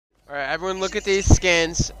Alright, everyone look at these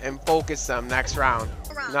skins and focus them next round.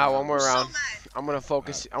 No, one more round. I'm gonna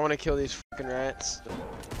focus. I wanna kill these fucking rats.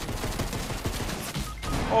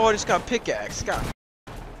 Oh, I just got pickaxe. God.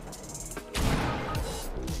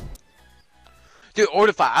 Dude,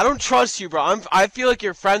 Orcedify, I don't trust you, bro. I feel like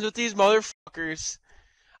you're friends with these motherfuckers.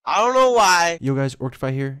 I don't know why. Yo guys,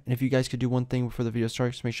 Orcedify here, and if you guys could do one thing before the video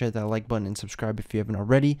starts, make sure to hit that like button and subscribe if you haven't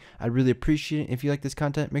already. I'd really appreciate it. If you like this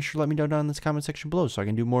content, make sure to let me know down in this comment section below so I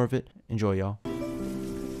can do more of it. Enjoy, y'all.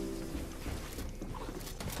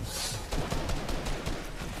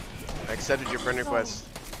 I accepted your friend request.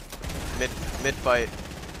 Mid fight.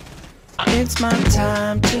 It's my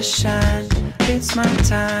time to shine. It's my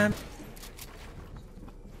time.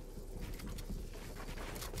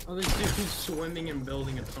 Oh, this dude's swimming and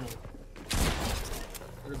building a tunnel.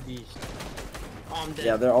 What a beast. Oh, I'm dead.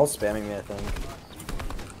 Yeah, they're all spamming me, I think.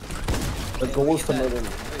 The goal is to murder me.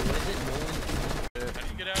 Wait, what is it? How do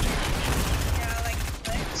you get out of here? Yeah, like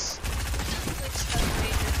clicks. Clicks the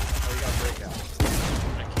Oh, you got breakout.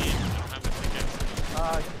 I can't. I don't have a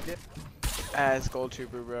ticket. Ass gold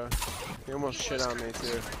trooper, bro. You almost shit on me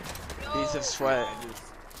too. Piece of sweat.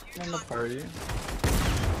 On the party.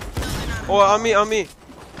 Oh, on me, on me.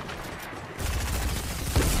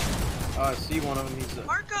 I see one of them. He's a...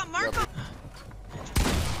 Marco!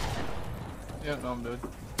 Yeah, no, I'm dead.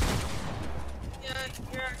 Yeah,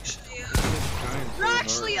 you're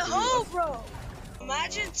actually a hoe, bro!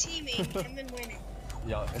 Imagine teaming and then winning.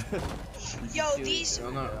 Yeah. Yo, these... Do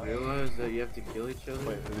you not realize that you have to kill each other?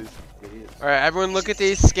 Wait, for these idiots. Alright, everyone look at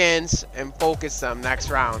these skins and focus them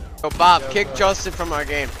next round. So Bob, kick Justin from our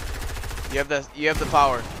game. You have the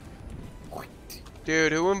power.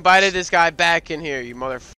 Dude, who invited this guy back in here, you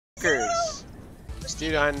motherfuckers?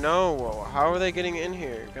 Dude, I know. How are they getting in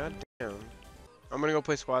here? God damn. I'm gonna go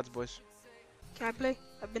play squads, boys. Can I play?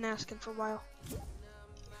 I've been asking for a while.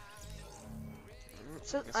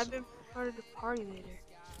 So I've been part of the party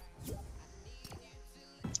later.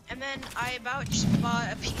 And then I about just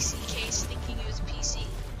bought a PC case thinking it was a PC.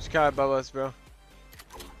 Sky above us, bro.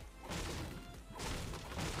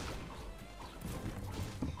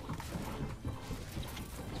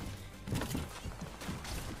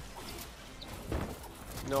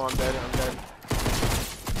 No, I'm dead, I'm dead.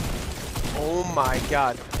 Oh my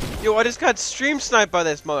god. Yo, I just got stream sniped by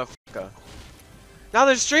this motherfucker. Now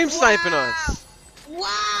they're stream sniping us. Wow!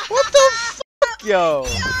 What the fuck, yo? Yo,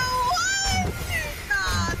 what?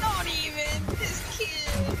 Nah, don't even. This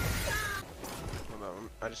kid. Hold on,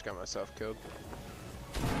 I just got myself killed.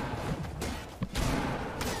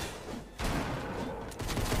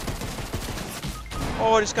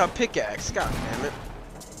 Oh, I just got pickaxe. God damn it.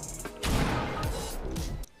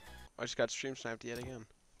 I just got stream sniped yet again.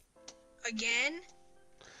 Again?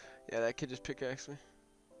 Yeah, that kid just pickaxed me.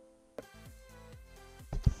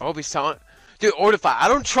 I hope he's telling. Dude, Orcedify, I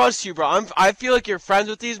don't trust you, bro. I feel like you're friends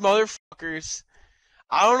with these motherfuckers.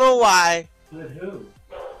 I don't know why. With who?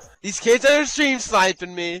 These kids that are stream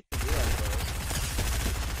sniping me.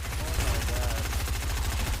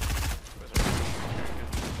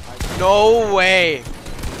 No way.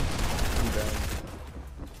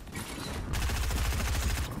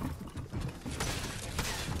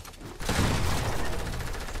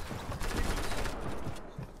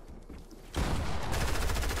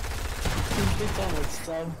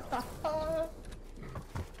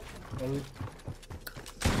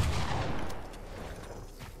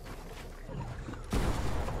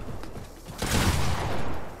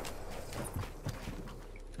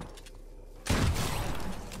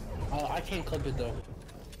 I can't clip it though.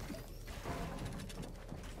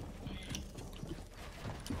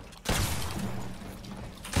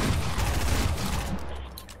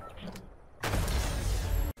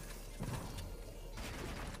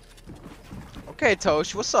 Okay,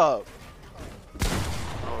 Tosh, what's up?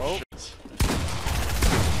 Oh.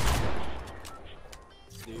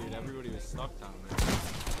 Dude, everybody was stuck down there.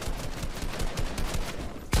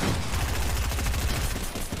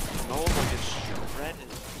 No one gets shredded.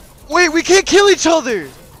 Wait, we can't kill each other!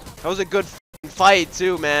 That was a good fight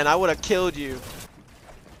too, man. I would have killed you.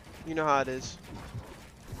 You know how it is.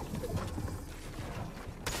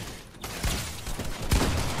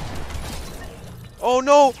 Oh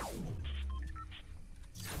no!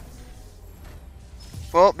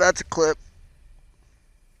 Well, that's a clip.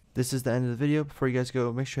 This is the end of the video. Before you guys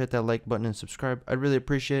go, make sure to hit that like button and subscribe. I'd really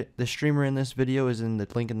appreciate it. The streamer in this video is in the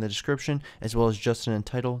link in the description, as well as Justin and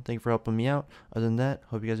Title. Thank you for helping me out. Other than that,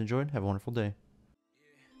 hope you guys enjoyed. Have a wonderful day.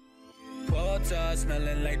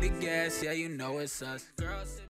 Smelling like the gas, yeah, you know it's us. Girls